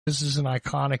This is an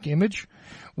iconic image.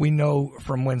 We know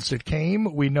from whence it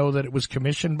came. We know that it was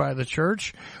commissioned by the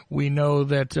church. We know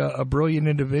that a brilliant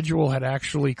individual had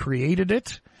actually created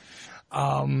it.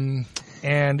 And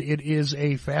it is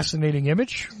a fascinating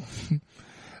image.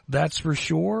 That's for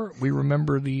sure. We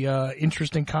remember the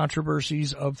interesting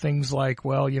controversies of things like,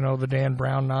 well, you know, the Dan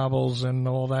Brown novels and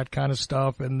all that kind of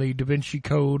stuff and the Da Vinci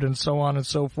Code and so on and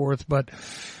so forth. But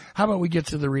how about we get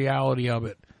to the reality of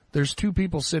it? There's two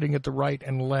people sitting at the right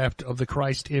and left of the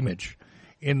Christ image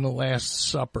in the Last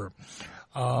Supper.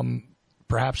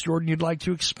 Perhaps, Jordan, you'd like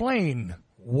to explain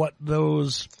what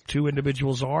those two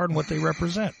individuals are and what they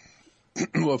represent.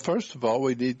 Well, first of all,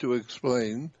 we need to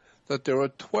explain that there are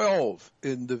 12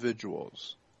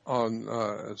 individuals,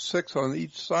 6 on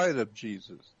each side of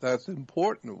Jesus. That's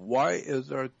important. Why is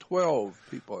there 12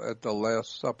 people at the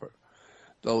Last Supper?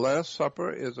 The Last Supper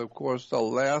is, of course, the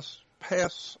last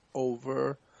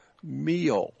Passover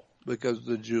meal, because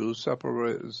the Jews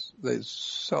they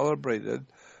celebrated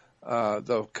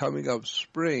the coming of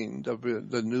spring,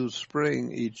 the new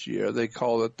spring each year. They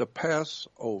call it the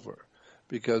Passover,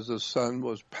 because the sun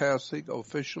was passing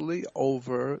officially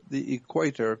over the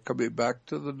equator, coming back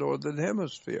to the northern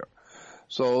hemisphere.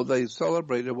 So they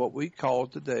celebrated what we call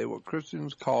today, what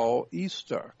Christians call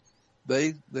Easter.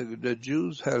 The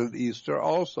Jews had an Easter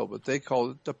also, but they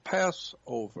called it the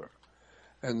Passover.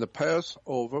 And the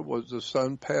Passover was the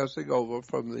sun passing over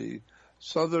from the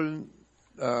southern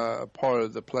part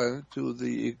of the planet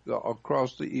to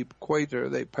across the equator.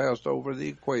 They passed over the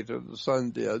equator, the sun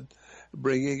did,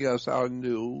 bringing us our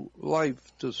new life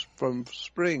from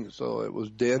spring. So it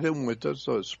was dead in winter,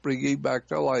 so it's springing back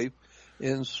to life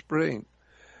in spring.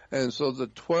 And so the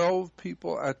 12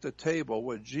 people at the table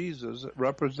with Jesus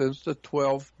represents the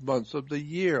 12 months of the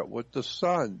year with the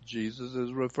sun. Jesus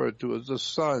is referred to as the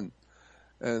sun.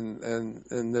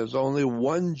 And there's only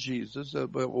one Jesus.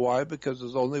 But why? Because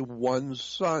there's only one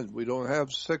sun. We don't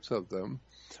have 6 of them.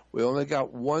 We only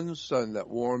got one sun that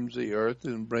warms the earth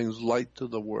and brings light to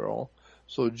the world.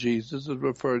 So Jesus is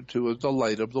referred to as the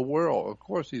light of the world. Of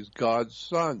course, he's God's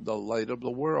son, the light of the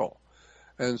world.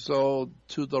 And so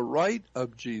to the right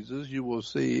of Jesus, you will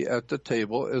see at the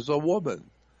table is a woman,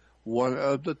 one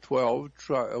of the 12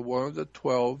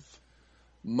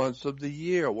 months of the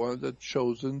year, one of the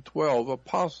chosen 12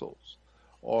 apostles,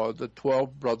 or the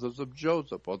 12 brothers of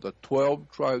Joseph, or the 12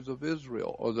 tribes of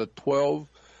Israel, or the 12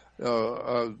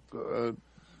 on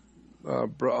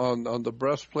the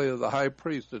breastplate of the high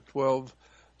priest, the 12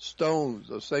 stones,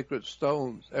 the sacred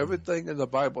stones. Everything in the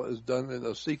Bible is done in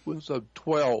a sequence of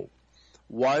 12.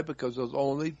 Why? Because there's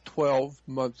only 12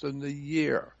 months in the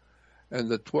year. And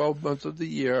the 12 months of the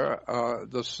year,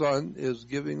 the sun is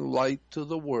giving light to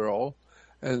the world.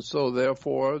 And so,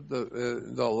 therefore,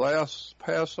 the last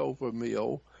Passover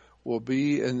meal will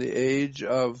be in the age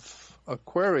of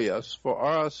Aquarius for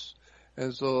us,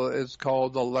 and so it's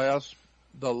called the Last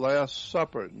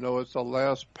Supper. No, it's the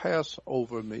last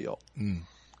Passover meal.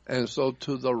 And so,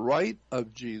 to the right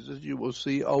of Jesus, you will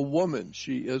see a woman.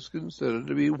 She is considered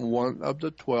to be one of the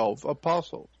 12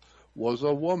 apostles. Was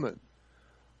a woman.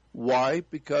 Why?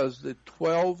 Because the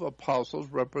 12 apostles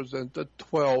represent the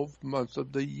 12 months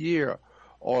of the year,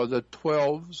 or the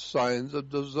 12 signs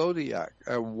of the Zodiac.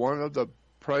 And one of the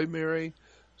primary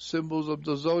symbols of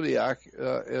the Zodiac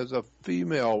is a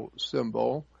female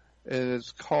symbol, and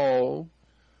it's called,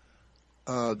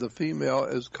 the female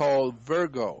is called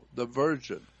Virgo, the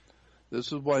Virgin.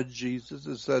 This is why Jesus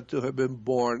is said to have been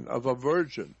born of a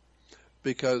virgin,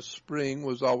 because spring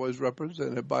was always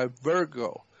represented by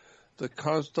Virgo, the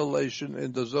constellation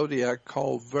in the Zodiac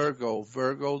called Virgo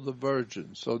the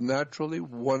Virgin. So naturally,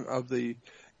 one of the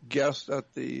guests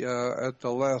at the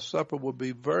Last Supper would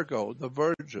be Virgo, the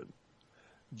Virgin,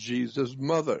 Jesus'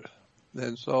 mother.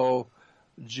 And so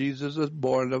Jesus is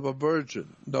born of a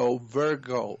virgin. No,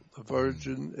 Virgo. The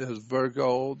Virgin is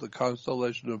Virgo, the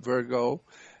constellation of Virgo,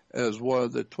 as one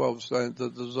of the 12 signs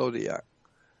of the Zodiac.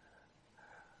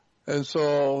 And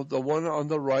so the one on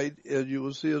the right, you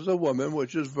will see is a woman,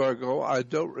 which is Virgo. I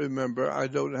don't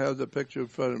have the picture in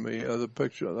front of me, the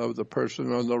picture of the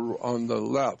person on the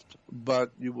left.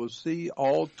 But you will see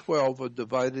all 12 are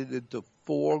divided into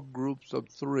 4 groups of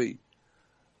 3.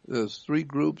 There's 3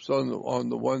 groups on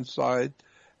the one side,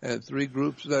 and 3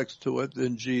 groups next to it.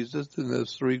 Then Jesus, and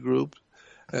there's 3 groups,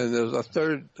 and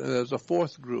there's a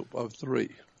fourth group of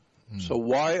 3. So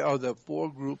why are there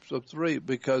 4 groups of 3?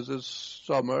 Because it's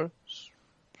summer,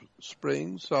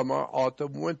 spring, summer,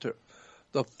 autumn, winter.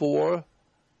 The 4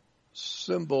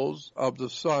 symbols of the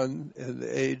sun in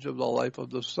the age of the life of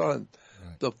the sun.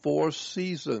 Right. The 4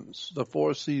 seasons. The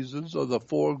 4 seasons are the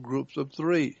 4 groups of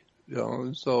 3.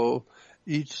 And so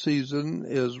each season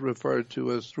is referred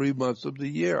to as 3 months of the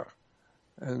year.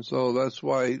 And so that's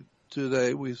why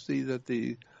today we see that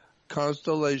the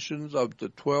constellations of the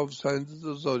 12 signs of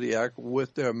the zodiac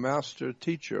with their master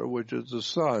teacher, which is the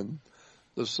sun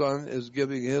is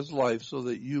giving his life so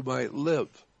that you might live.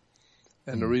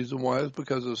 And the reason why is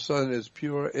because the sun is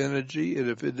pure energy, and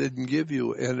if it didn't give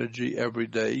you energy every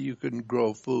day, you couldn't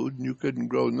grow food and you couldn't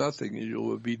grow nothing, and you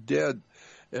would be dead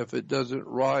if it doesn't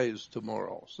rise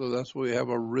tomorrow. So that's why we have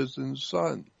a risen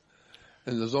sun.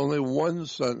 And there's only one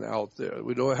sun out there.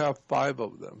 We don't have 5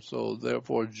 of them. So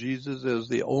therefore, Jesus is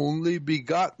the only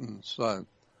begotten Son.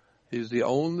 He's the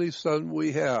only Son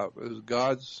we have, is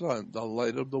God's Son, the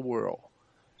light of the world.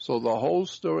 So the whole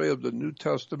story of the New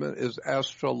Testament is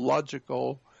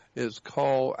astrological, is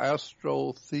called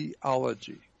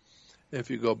astrotheology. If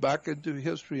you go back into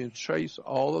history and trace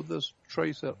all of this,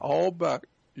 trace it all back,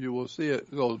 you will see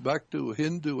it goes back to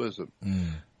Hinduism.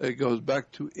 It goes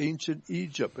back to ancient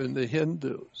Egypt and the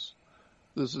Hindus.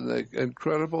 This is an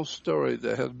incredible story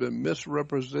that has been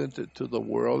misrepresented to the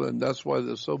world, and that's why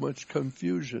there's so much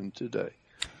confusion today.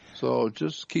 So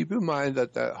just keep in mind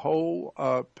that whole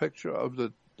picture of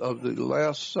the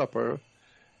Last Supper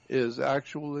is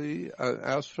actually an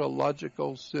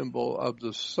astrological symbol of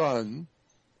the sun,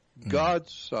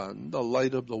 God's Son, the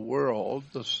light of the world,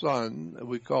 the Son,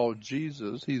 we call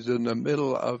Jesus. He's in the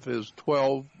middle of his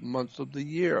 12 months of the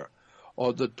year,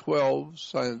 or the 12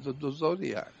 signs of the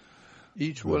zodiac.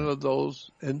 Each one of those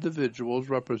individuals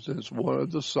represents one of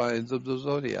the signs of the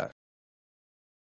zodiac.